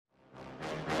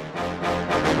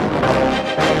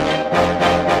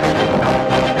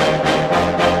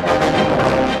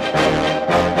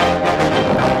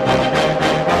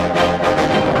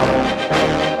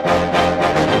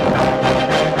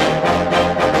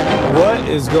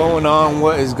is going on?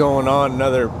 What is going on?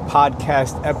 Another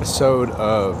podcast episode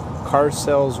of Car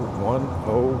Sales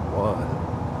 101.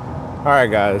 All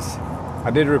right, guys.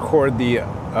 I did record the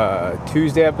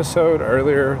Tuesday episode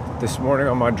earlier this morning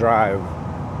on my drive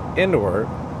into work.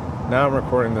 Now I'm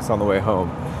recording this on the way home.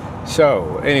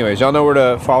 So, anyways, y'all know where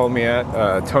to follow me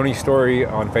at. Tony Story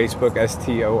on Facebook,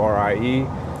 STORIE.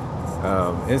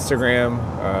 Instagram,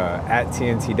 at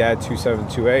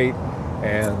TNTDad2728.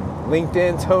 And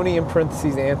LinkedIn, Tony in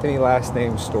parentheses, Anthony, last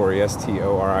name Story,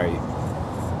 STORIE.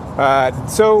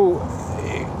 So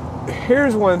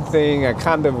here's one thing I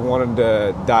kind of wanted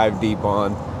to dive deep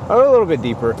on, a little bit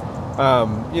deeper,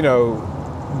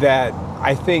 that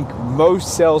I think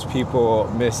most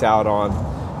salespeople miss out on.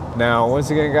 Now,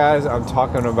 once again, guys, I'm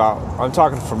talking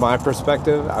from my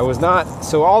perspective. I was not,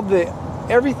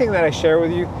 everything that I share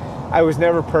with you, I was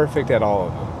never perfect at all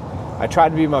of them. I tried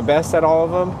to be my best at all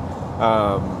of them.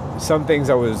 Some things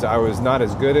I was not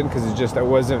as good in because I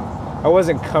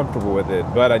wasn't comfortable with it,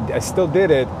 but I still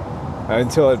did it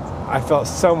until I felt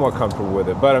somewhat comfortable with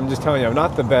it. But I'm just telling you, I'm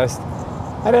not the best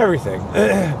at everything.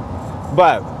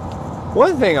 But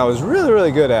one thing I was really,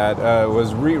 really good at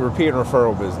was repeat and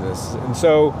referral business. And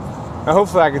so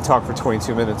hopefully I can talk for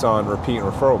 22 minutes on repeat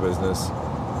and referral business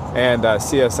and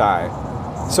CSI.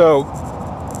 So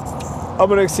I'm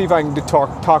going to see if I can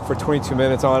talk for 22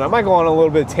 minutes on. I might go on a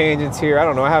little bit of tangents here. I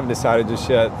don't know. I haven't decided just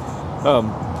yet.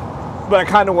 But I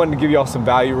kind of wanted to give you all some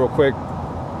value real quick.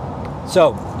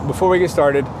 So before we get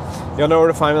started, y'all know where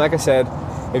to find me. Like I said,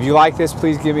 if you like this,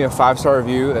 please give me a 5-star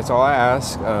review. That's all I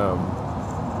ask.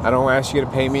 I don't ask you to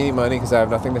pay me any money because I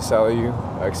have nothing to sell you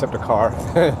except a car.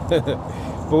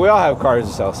 But we all have cars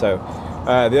to sell. So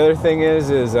the other thing is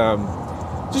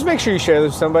just make sure you share this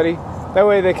with somebody. That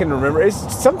way they can remember.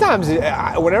 Sometimes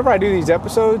whenever I do these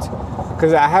episodes,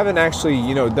 because I haven't actually,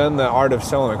 done the art of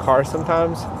selling a car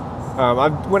sometimes. I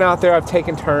went out there, I've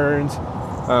taken turns.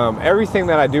 Everything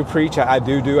that I do preach, I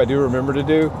do remember to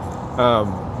do.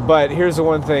 But here's the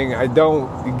one thing, I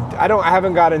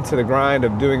haven't got into the grind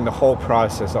of doing the whole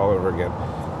process all over again.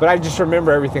 But I just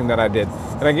remember everything that I did.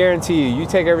 And I guarantee you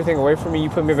take everything away from me, you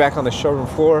put me back on the showroom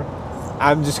floor,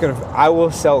 I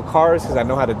will sell cars because I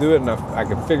know how to do it, and I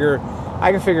can figure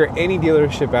any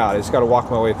dealership out. I just got to walk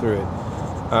my way through it.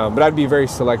 But I'd be very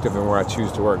selective in where I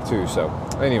choose to work too. So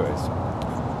anyways,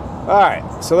 all right,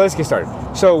 so let's get started.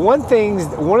 So one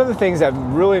of the things that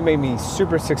really made me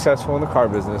super successful in the car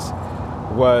business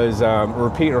was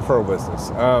repeat and referral business.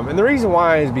 And the reason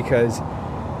why is because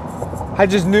I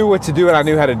just knew what to do and I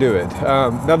knew how to do it.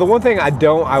 Now the one thing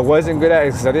I wasn't good at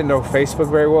is because I didn't know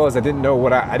Facebook very well. Is I didn't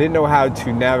know how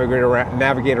to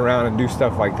navigate around and do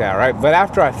stuff like that, right? But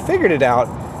after I figured it out,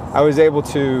 I was able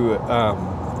to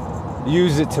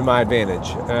use it to my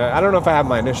advantage. I don't know if I have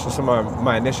my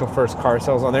initial first car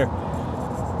sales on there,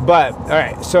 but all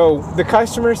right. So the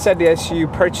customer said yes to you,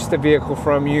 purchased the vehicle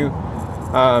from you.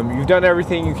 You've done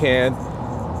everything you can.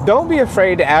 Don't be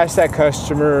afraid to ask that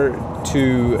customer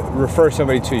to refer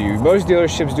somebody to you. Most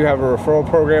dealerships do have a referral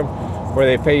program where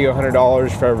they pay you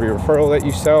 $100 for every referral that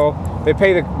you sell. They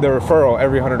pay the referral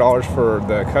every $100 for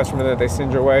the customer that they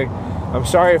send your way. I'm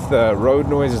sorry if the road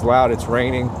noise is loud. It's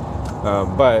raining,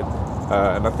 and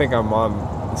I think I'm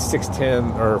on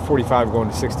 610 or 45 going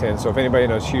to 610. So if anybody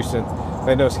knows Houston,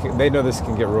 they know this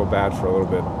can get real bad for a little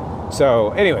bit.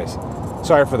 So anyways,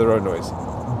 sorry for the road noise.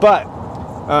 But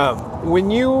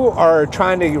when you are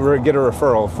trying to get a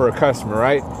referral for a customer,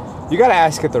 right, you got to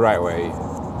ask it the right way.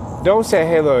 Don't say,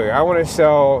 hey, look, I want to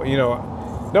sell,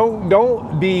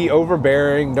 don't be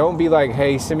overbearing. Don't be like,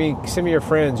 hey, send me your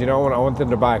friends, I want them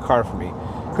to buy a car for me.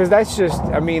 Because that's just,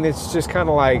 it's just kind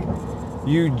of like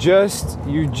you just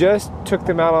took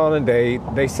them out on a date.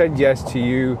 They said yes to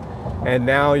you, and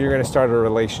now you're going to start a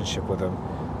relationship with them.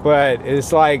 But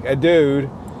it's like a dude,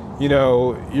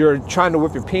 you're trying to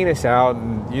whip your penis out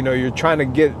and, you're trying to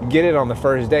get it on the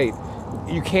first date.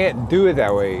 You can't do it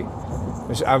that way.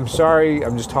 I'm sorry.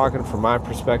 I'm just talking from my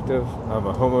perspective. I'm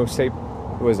a homo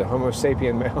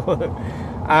sapien male.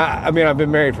 I've been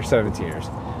married for 17 years.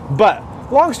 But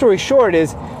long story short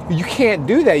is you can't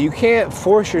do that. You can't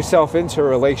force yourself into a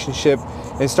relationship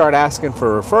and start asking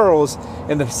for referrals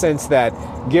in the sense that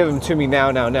give them to me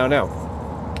now.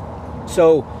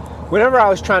 So whenever I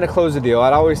was trying to close a deal,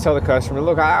 I'd always tell the customer,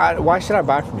 look, why should I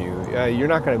buy from you? You're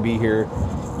not going to be here,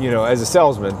 as a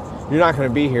salesman. You're not going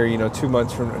to be here, 2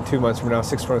 months from now,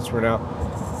 6 months from now.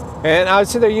 And I would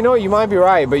say that, you might be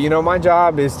right, but my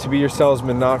job is to be your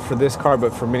salesman, not for this car,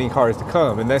 but for many cars to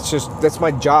come. And that's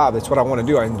my job. That's what I want to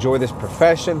do. I enjoy this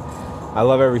profession. I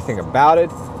love everything about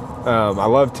it. I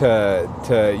love to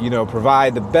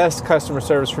provide the best customer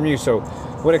service from you. So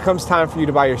when it comes time for you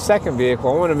to buy your second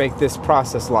vehicle, I want to make this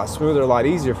process a lot smoother, a lot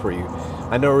easier for you.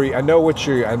 I know what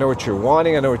you're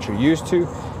wanting, I know what you're used to,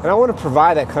 and I want to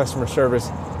provide that customer service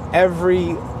every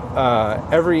inch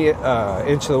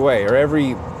of the way, or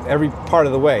every part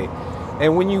of the way.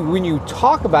 And when you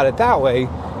talk about it that way,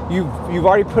 you've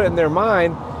already put in their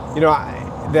mind,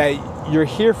 that you're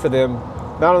here for them,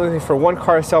 not only for one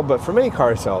car sale, but for many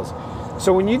car sales.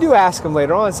 So when you do ask them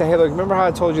later on, say, hey, look, remember how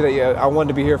I told you that I wanted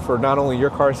to be here for not only your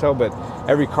car sale, but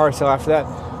every car sale after that?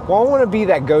 Well, I want to be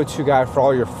that go-to guy for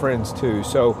all your friends too.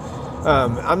 So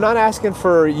I'm not asking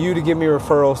for you to give me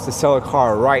referrals to sell a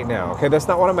car right now. Okay, that's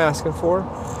not what I'm asking for.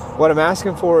 What I'm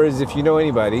asking for is, if you know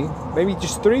anybody, maybe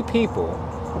just 3 people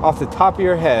off the top of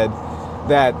your head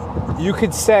that you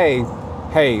could say,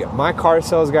 hey, my car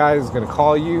sales guy is going to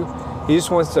call you. He just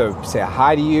wants to say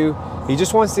hi to you. He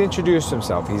just wants to introduce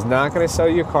himself. He's not going to sell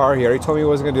you a car. He already told me he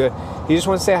wasn't going to do it. He just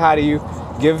wants to say hi to you.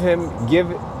 Give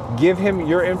him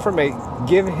your information.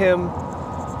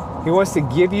 He wants to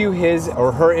give you his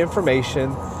or her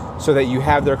information so that you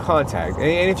have their contact.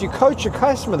 And if you coach your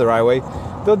customer the right way,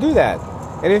 they'll do that.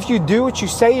 And if you do what you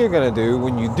say you're going to do,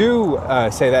 when you do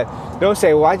say that, don't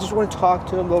say, well, I just want to talk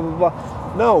to him, blah, blah,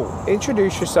 blah. No,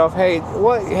 introduce yourself. Hey,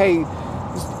 what? Hey,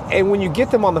 and when you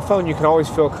get them on the phone, you can always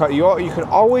feel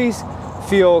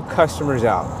customers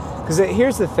out. Because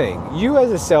here's the thing: you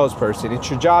as a salesperson, it's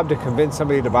your job to convince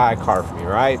somebody to buy a car from you,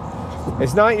 right?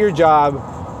 It's not your job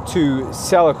to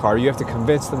sell a car. You have to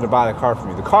convince them to buy the car from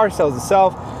you. The car sells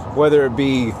itself, whether it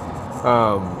be,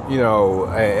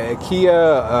 a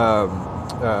Kia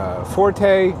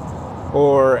Forte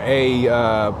or a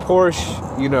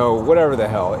Porsche, whatever the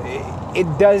hell. It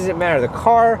doesn't matter. The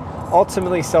car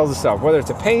ultimately sells itself. Whether it's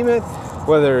a payment,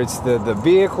 whether it's the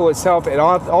vehicle itself, it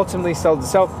ultimately sells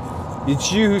itself.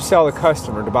 It's you who sell the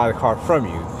customer to buy the car from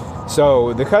you.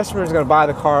 So the customer is going to buy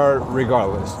the car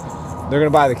regardless. They're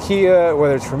going to buy the Kia,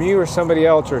 whether it's from you or somebody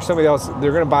else, they're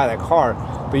going to buy that car,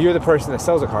 but you're the person that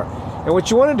sells the car. And what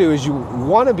you want to do is you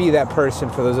want to be that person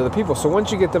for those other people. So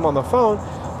once you get them on the phone,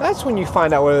 that's when you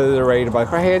find out whether they're ready to buy the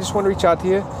car. Hey, I just want to reach out to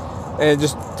you and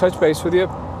just touch base with you.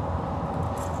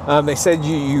 They said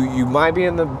you might be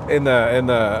in the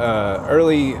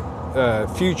early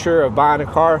future of buying a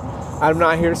car. I'm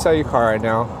not here to sell you a car right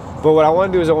now, but what I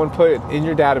want to do is I want to put in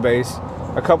your database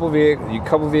a couple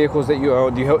vehicles that you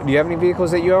own. Do you have any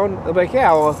vehicles that you own? They'll be like,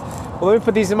 yeah. Well, let me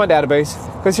put these in my database.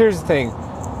 Because here's the thing: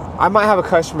 I might have a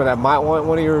customer that might want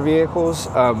one of your vehicles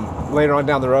later on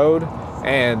down the road,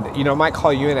 and I might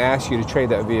call you and ask you to trade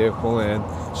that vehicle in.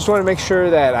 Just want to make sure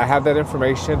that I have that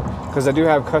information, because I do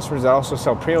have customers that also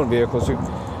sell pre-owned vehicles, and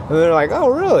they're like, oh,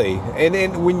 really?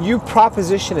 And when you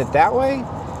proposition it that way,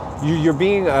 you're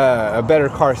being a better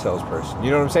car salesperson.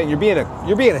 You know what I'm saying? You're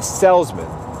being a salesman.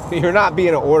 You're not being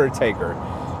an order taker.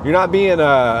 You're not being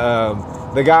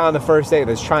the guy on the first date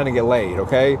that's trying to get laid,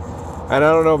 okay? And I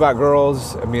don't know about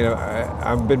girls. I mean,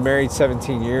 I've been married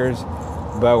 17 years,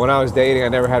 but when I was dating, I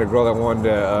never had a girl that wanted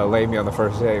to lay me on the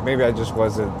first date. Maybe I just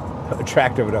wasn't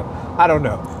attractive enough. I don't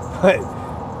know. But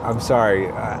I'm sorry.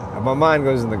 My mind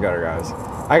goes in the gutter, guys.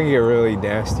 I can get really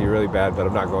nasty, really bad, but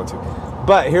I'm not going to.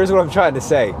 But here's what I'm trying to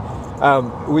say.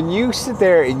 When you sit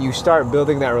there and you start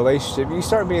building that relationship, you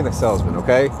start being a salesman,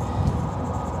 okay?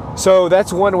 So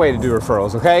that's one way to do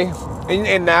referrals, okay?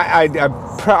 And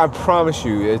I promise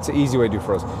you, it's an easy way to do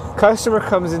referrals. Customer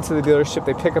comes into the dealership,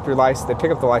 they pick up your license, they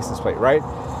pick up the license plate, right?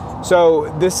 So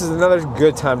this is another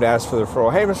good time to ask for the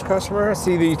referral. Hey, Mr. Customer, I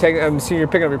see that I'm seeing you're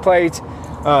picking up your plates.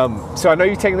 So I know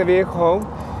you're taking the vehicle home.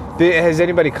 Has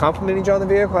anybody complimented you on the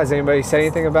vehicle? Has anybody said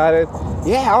anything about it?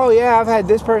 Yeah, oh yeah, I've had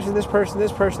this person.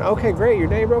 Okay, great, your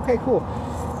neighbor, okay, cool.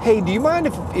 Hey, do you mind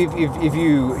if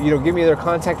you give me their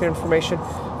contact information?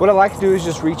 What I like to do is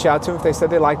just reach out to them. If they said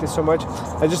they liked it so much,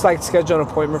 I just like to schedule an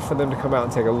appointment for them to come out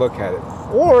and take a look at it.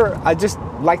 Or I just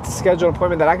like to schedule an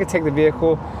appointment that I could take the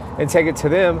vehicle and take it to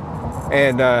them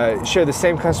and share the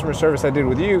same customer service I did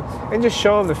with you and just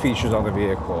show them the features on the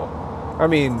vehicle. I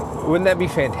mean, wouldn't that be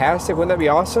fantastic? Wouldn't that be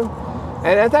awesome?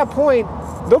 And at that point,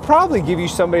 they'll probably give you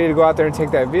somebody to go out there and take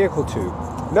that vehicle to.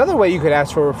 Another way you could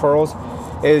ask for referrals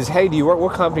is, hey,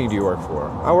 what company do you work for?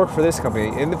 I work for this company.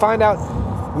 And to find out,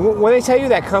 when they tell you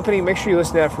that company, make sure you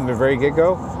listen to that from the very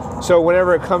get-go. So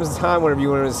whenever it comes time, whenever you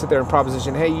want to sit there and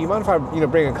proposition, hey, you mind if I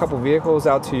bring a couple vehicles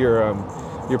out to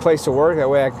your place to work? That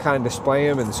way I can kind of display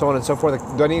them and so on and so forth.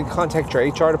 Do I need to contact your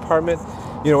HR department?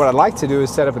 What I'd like to do is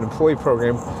set up an employee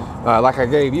program like I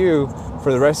gave you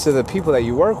for the rest of the people that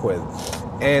you work with.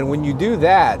 And when you do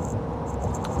that,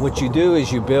 what you do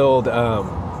is you build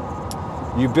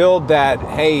that,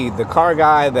 hey, the car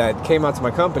guy that came out to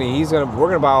my company, we're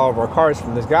gonna buy all of our cars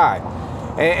from this guy.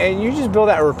 and you just build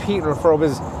that repeat and referral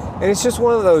business. And it's just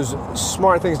one of those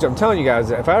smart things. I'm telling you guys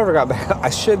that if I ever got back,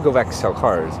 I should go back and sell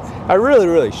cars. I really,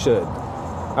 really should.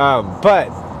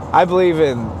 But I believe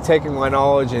in taking my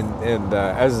knowledge and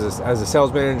as a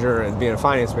sales manager and being a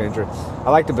finance manager,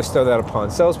 I like to bestow that upon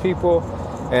salespeople,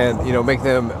 and make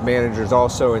them managers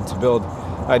also, and to build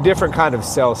a different kind of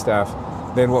sales staff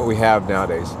than what we have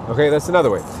nowadays. Okay, that's another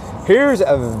way. Here's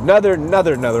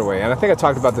another way, and I think I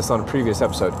talked about this on a previous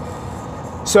episode.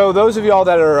 So those of y'all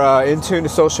that are in tune to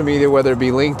social media, whether it be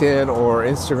LinkedIn or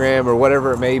Instagram or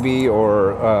whatever it may be,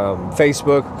 or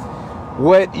Facebook,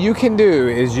 what you can do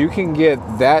is you can get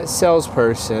that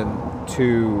salesperson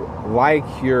to like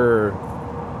your,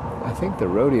 I think the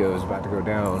rodeo is about to go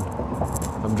down.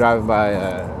 I'm driving by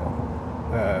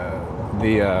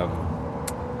the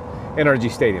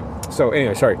NRG Stadium. So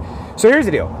anyway, sorry. So here's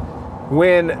the deal.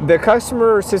 When the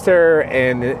customer sits there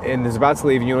and is about to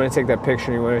leave, and you want to take that picture,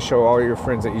 and you want to show all your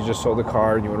friends that you just sold the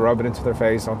car, and you want to rub it into their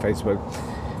face on Facebook,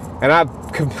 and I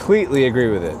completely agree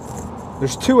with it.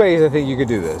 There's two ways I think you could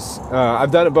do this.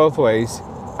 I've done it both ways.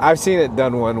 I've seen it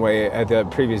done one way at the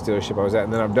previous dealership I was at,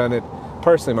 and then I've done it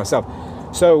personally myself.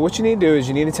 So what you need to do is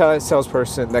you need to tell that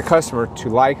salesperson, that customer, to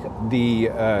like the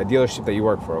dealership that you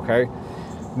work for, okay?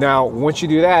 Now, once you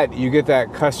do that, you get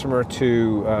that customer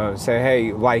to say,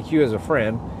 hey, like you as a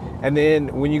friend. And then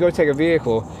when you go take a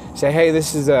vehicle, say, hey,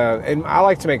 this is and I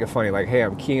like to make it funny, like, hey,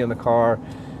 I'm keying the car.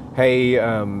 Hey,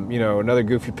 another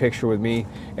goofy picture with me.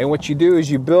 And what you do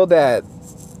is you build that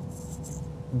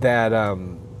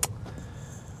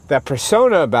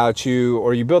persona about you,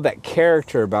 or you build that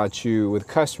character about you with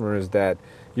customers, that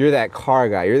you're that car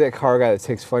guy. You're that car guy that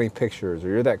takes funny pictures, or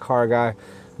you're that car guy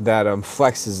that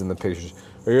flexes in the pictures,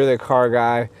 or you're the car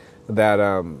guy that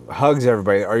hugs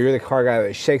everybody, or you're the car guy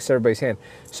that shakes everybody's hand.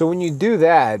 So when you do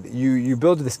that, you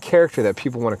build this character that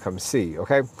people want to come see,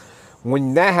 okay?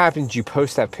 When that happens, you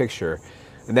post that picture.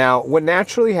 Now, what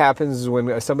naturally happens is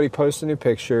when somebody posts a new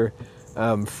picture,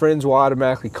 friends will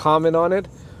automatically comment on it,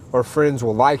 or friends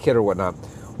will like it or whatnot.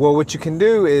 Well, what you can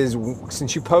do is,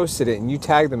 since you posted it and you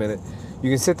tagged them in it, you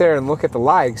can sit there and look at the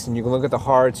likes, and you can look at the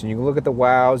hearts, and you can look at the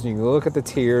wows, and you can look at the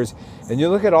tears, and you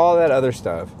look at all that other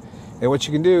stuff. And what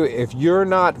you can do, if you're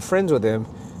not friends with them,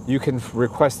 you can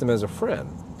request them as a friend.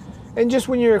 And just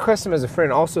when you request them as a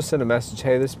friend, also send a message,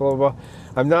 hey, this blah, blah, blah.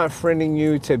 I'm not friending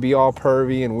you to be all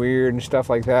pervy and weird and stuff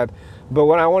like that. But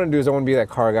what I want to do is I want to be that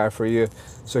car guy for you.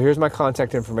 So here's my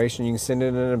contact information. You can send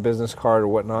it in a business card or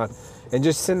whatnot, and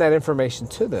just send that information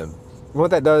to them. And what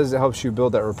that does is it helps you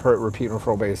build that repeat and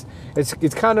referral base. It's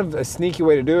kind of a sneaky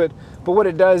way to do it, but what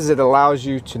it does is it allows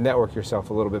you to network yourself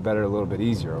a little bit better, a little bit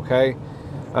easier, okay?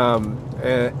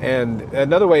 And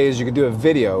another way is you can do a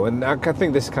video, and I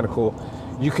think this is kind of cool.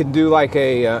 You can do like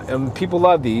and people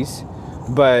love these,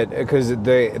 but because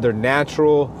they're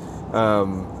natural,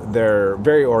 they're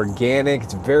very organic,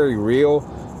 it's very real.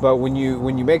 But when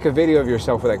you make a video of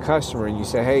yourself with that customer, and you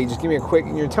say, hey, just give me a quick,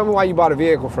 tell me why you bought a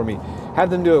vehicle from me. Have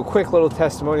them do a quick little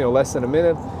testimonial, less than a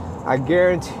minute. I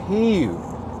guarantee you,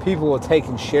 people will take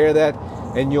and share that,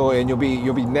 and you'll be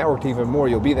networked even more.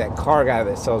 You'll be that car guy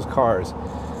that sells cars.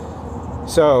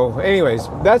 So, anyways,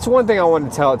 that's one thing I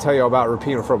wanted to tell you about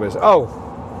repeat and referral business. Oh,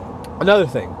 another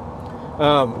thing.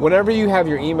 Whenever you have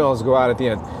your emails go out at the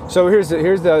end. So here's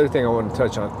the other thing I want to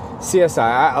touch on. CSI.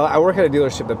 I work at a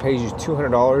dealership that pays you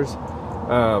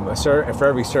 $200 for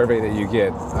every survey that you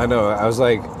get. I know. I was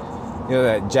like,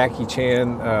 that Jackie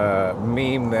Chan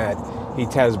meme that he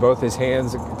ties both his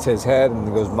hands to his head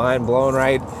and goes mind blown,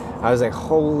 right? I was like,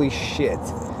 holy shit.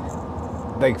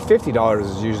 Like $50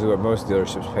 is usually what most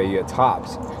dealerships pay you at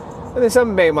tops. And then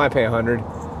some might pay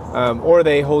 $100. Or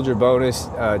they hold your bonus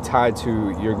tied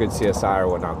to your good CSI or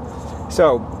whatnot.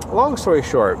 So, long story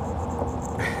short,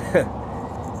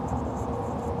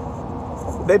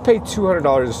 they pay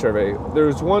 $200 a survey. There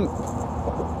was one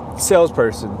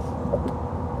salesperson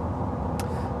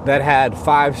that had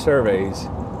 5 surveys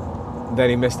that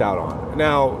he missed out on.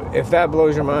 Now, if that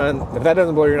blows your mind, if that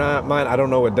doesn't blow your mind, I don't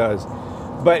know what does.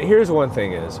 But here's one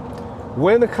thing is,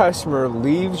 when the customer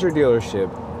leaves your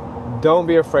dealership, don't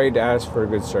be afraid to ask for a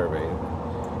good survey.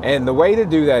 And the way to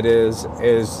do that is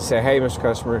say, hey, Mr.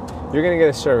 Customer, you're going to get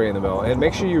a survey in the mail. And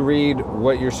make sure you read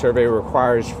what your survey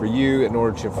requires for you in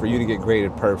order for you to get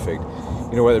graded perfect.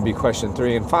 Whether it be question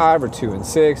 3 and 5 or 2 and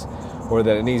 6, or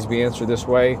that it needs to be answered this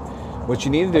way. What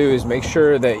you need to do is make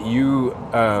sure that you,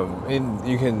 and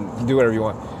you can do whatever you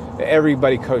want.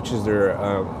 Everybody coaches their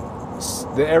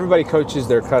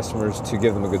customers to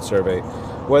give them a good survey.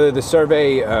 Whether the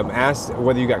survey asks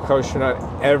whether you got coached or not,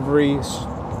 every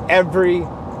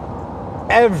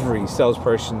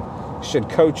salesperson should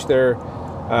coach their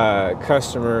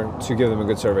customer to give them a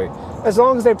good survey, as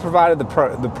long as they provided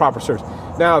the proper service.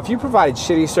 Now, if you provide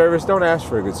shitty service, don't ask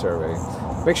for a good survey.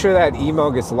 Make sure that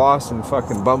email gets lost in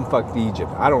fucking bumfucked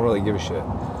Egypt. I don't really give a shit.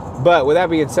 But with that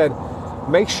being said,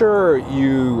 make sure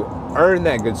you earn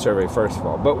that good survey first of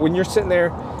all. But when you're sitting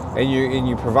there and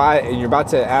you provide and you're about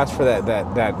to ask for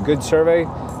that good survey,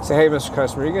 say, hey, Mr.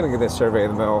 Customer, you're gonna get this survey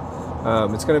in the mail.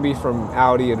 It's gonna be from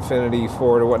Audi, Infiniti,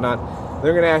 Ford, or whatnot.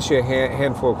 They're gonna ask you a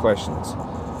handful of questions.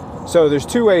 So there's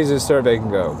two ways this survey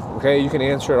can go. Okay, you can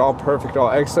answer it all perfect,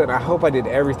 all excellent. I hope I did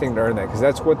everything to earn that, because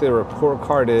that's what the report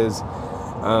card is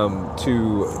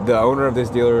to the owner of this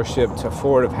dealership, to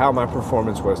Ford, of how my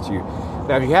performance was to you.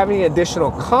 Now, if you have any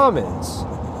additional comments,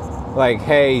 like,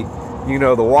 hey,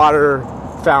 the water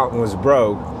fountain was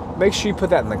broke, make sure you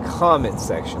put that in the comment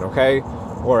section, okay?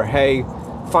 Or, hey,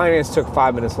 finance took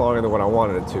 5 minutes longer than what I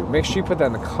wanted it to. Make sure you put that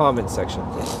in the comment section.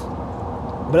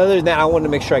 But other than that, I wanted to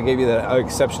make sure I gave you that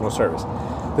exceptional service.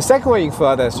 The second way you can fill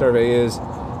out that survey is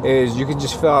you can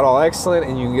just fill out all excellent,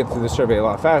 and you can get through the survey a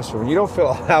lot faster. When you don't fill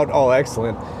out all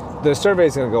excellent, the survey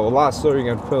is going to go a lot slower.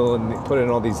 You're going to put in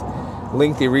all these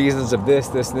lengthy reasons of this,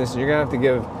 and this, and you're going to have to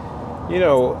give,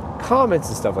 comments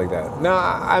and stuff like that. Now,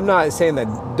 I'm not saying that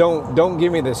don't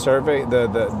give me the survey,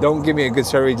 don't give me a good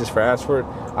survey just for ask for it.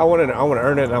 I want to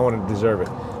earn it, and I want to deserve it.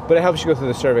 But it helps you go through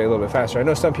the survey a little bit faster. I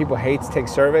know some people hate to take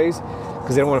surveys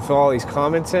because they don't want to fill all these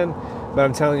comments in, but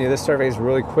I'm telling you, this survey is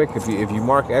really quick. If you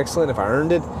mark excellent, if I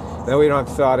earned it, then we don't have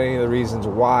to fill out any of the reasons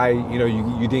why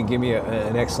you didn't give me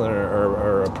an excellent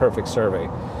or a perfect survey.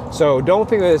 So don't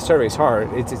think that this survey is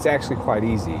hard. It's actually quite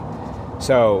easy.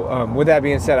 So with that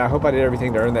being said, I hope I did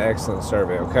everything to earn the excellent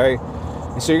survey, okay?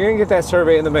 And so you're going to get that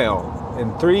survey in the mail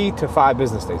in 3 to 5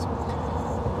 business days.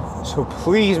 So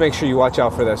please make sure you watch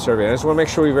out for that survey. I just want to make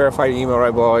sure we verify your email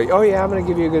right below. Oh yeah, I'm going to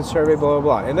give you a good survey, blah,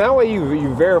 blah, blah. And that way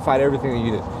you verified everything that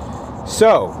you did.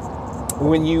 So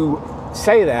when you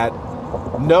say that,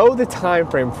 know the time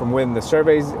frame from when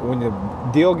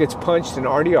the deal gets punched and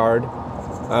RDR'd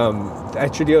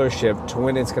at your dealership to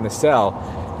when it's going to sell.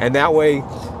 And that way,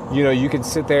 you can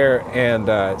sit there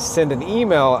and send an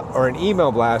email or an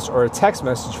email blast or a text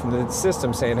message from the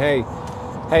system saying, hey,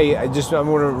 I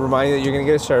want to remind you that you're going to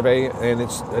get a survey, and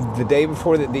it's the day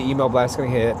before the email blast is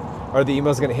going to hit, or the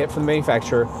email is going to hit from the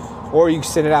manufacturer, or you can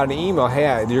send it out an email,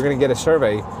 hey, you're going to get a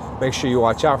survey. Make sure you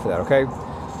watch out for that, okay?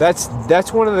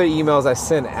 That's one of the emails I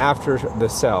send after the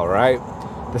sale, right?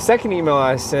 The second email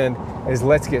I send is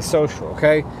let's get social,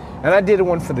 okay? And I did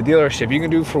one for the dealership. You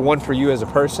can do one for you as a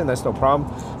person, that's no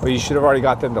problem. But you should have already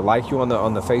got them to like you on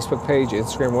the Facebook page,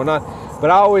 Instagram, whatnot.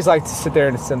 But I always like to sit there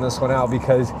and send this one out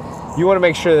because you want to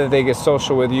make sure that they get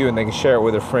social with you and they can share it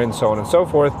with their friends, so on and so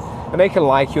forth. And they can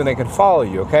like you and they can follow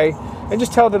you, okay? And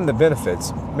just tell them the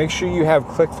benefits. Make sure you have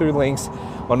click-through links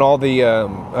on all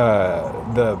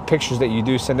the pictures that you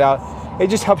do send out.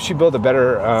 It just helps you build a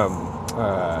better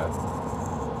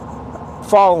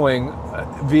following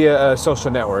via a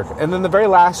social network. And then the very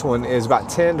last one is about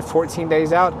 10 to 14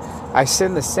 days out. I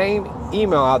send the same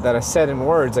email out that I said in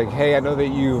words, like, hey, I know that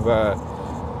you've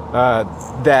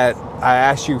that I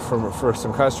asked you for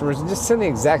some customers, and just send the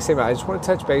exact same. I just want to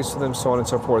touch base with them, so on and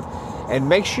so forth. And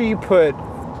make sure you put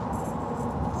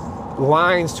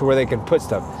lines to where they can put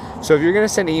stuff. So if you're going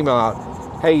to send an email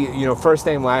out, hey, first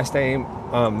name, last name,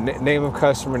 name of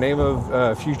customer, name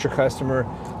of future customer,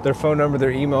 their phone number,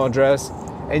 their email address,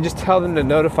 and just tell them to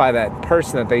notify that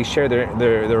person that they share their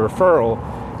referral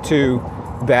to,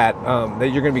 that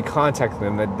you're going to be contacting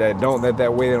them,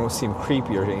 that way they don't seem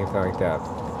creepy or anything like that.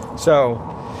 So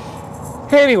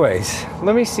anyways,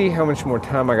 let me see how much more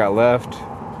time I got left.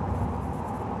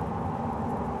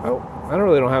 Oh, I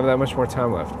don't have that much more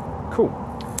time left. Cool.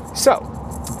 So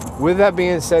with that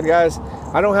being said, guys,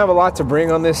 I don't have a lot to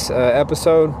bring on this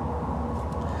episode.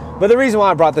 But the reason why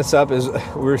I brought this up is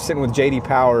we were sitting with JD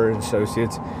Power and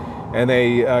Associates, and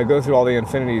they go through all the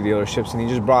Infiniti dealerships, and he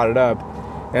just brought it up.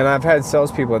 And I've had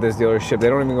salespeople at this dealership, they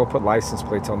don't even go put license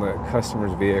plates on the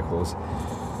customers' vehicles.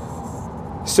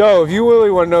 So if you really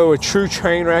want to know a true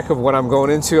train wreck of what I'm going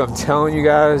into, I'm telling you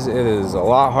guys, it is a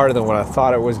lot harder than what I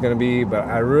thought it was going to be, but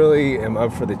I really am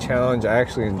up for the challenge. I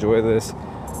actually enjoy this.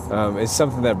 It's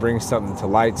something that brings something to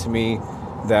light to me,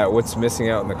 that what's missing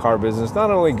out in the car business, not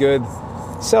only good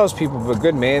salespeople, but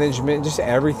good management, just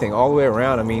everything all the way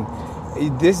around. I mean,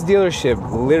 this dealership,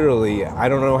 literally, I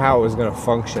don't know how it was going to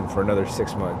function for another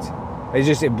 6 months.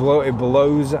 It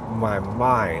blows my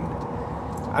mind.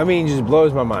 I mean, just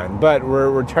blows my mind. But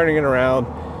we're turning it around.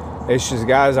 It's just,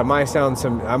 guys, I might sound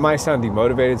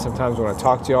demotivated sometimes when I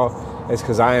talk to y'all. It's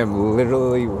because I am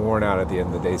literally worn out at the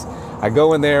end of the days. I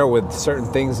go in there with certain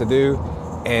things to do,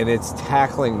 and it's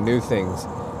tackling new things.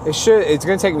 It's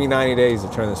going to take me 90 days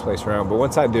to turn this place around, but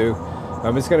once I do,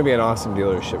 it's going to be an awesome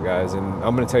dealership, guys, and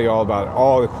I'm going to tell you all about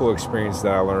all the cool experiences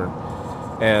that I learned.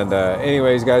 And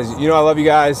anyways, guys, I love you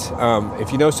guys.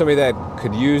 If you know somebody that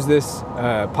could use this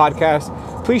podcast,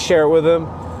 please share it with them.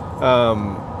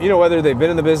 Whether they've been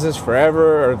in the business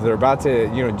forever or if they're about to,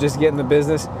 just get in the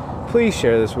business, please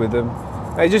share this with them.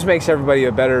 It just makes everybody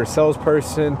a better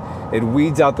salesperson. It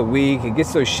weeds out the weak. It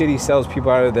gets those shitty salespeople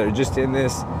out of there that are just in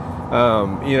this,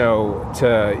 to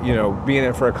be in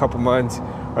it for a couple months,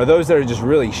 or those that are just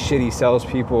really shitty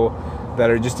salespeople that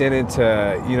are just in it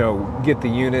to, get the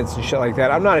units and shit like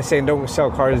that. I'm not saying don't sell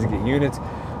cars to get units,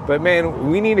 but man,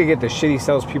 we need to get the shitty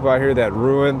salespeople out here that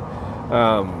ruin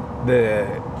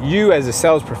you as a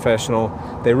sales professional.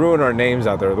 They ruin our names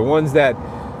out there. The ones that,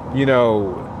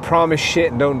 promise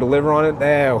shit and don't deliver on it.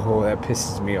 That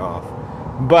pisses me off.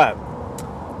 But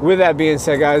with that being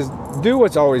said, guys, do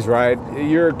what's always right.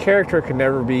 Your character can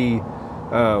never be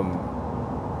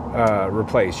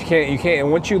replaced. You can't.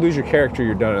 And once you lose your character,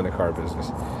 you're done in the car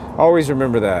business. Always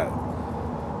remember that.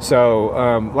 So,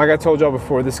 like I told y'all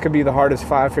before, this could be the hardest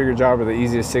 5-figure job or the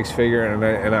easiest 6-figure,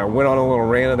 and I went on a little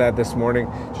rant of that this morning.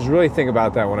 Just really think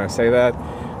about that when I say that.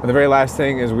 And the very last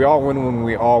thing is, we all win when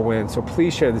we all win. So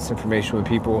please share this information with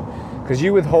people, because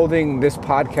you withholding this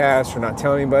podcast or not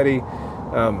telling anybody,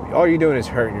 all you're doing is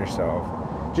hurting yourself.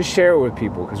 Just share it with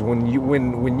people, because when you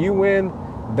win,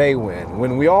 they win.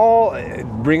 When we all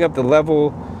bring up the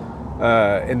level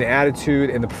and the attitude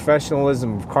and the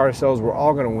professionalism of car sales, we're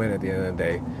all going to win at the end of the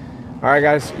day. All right,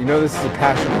 guys, this is a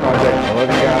passion project. I love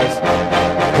you guys.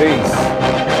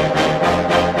 Peace.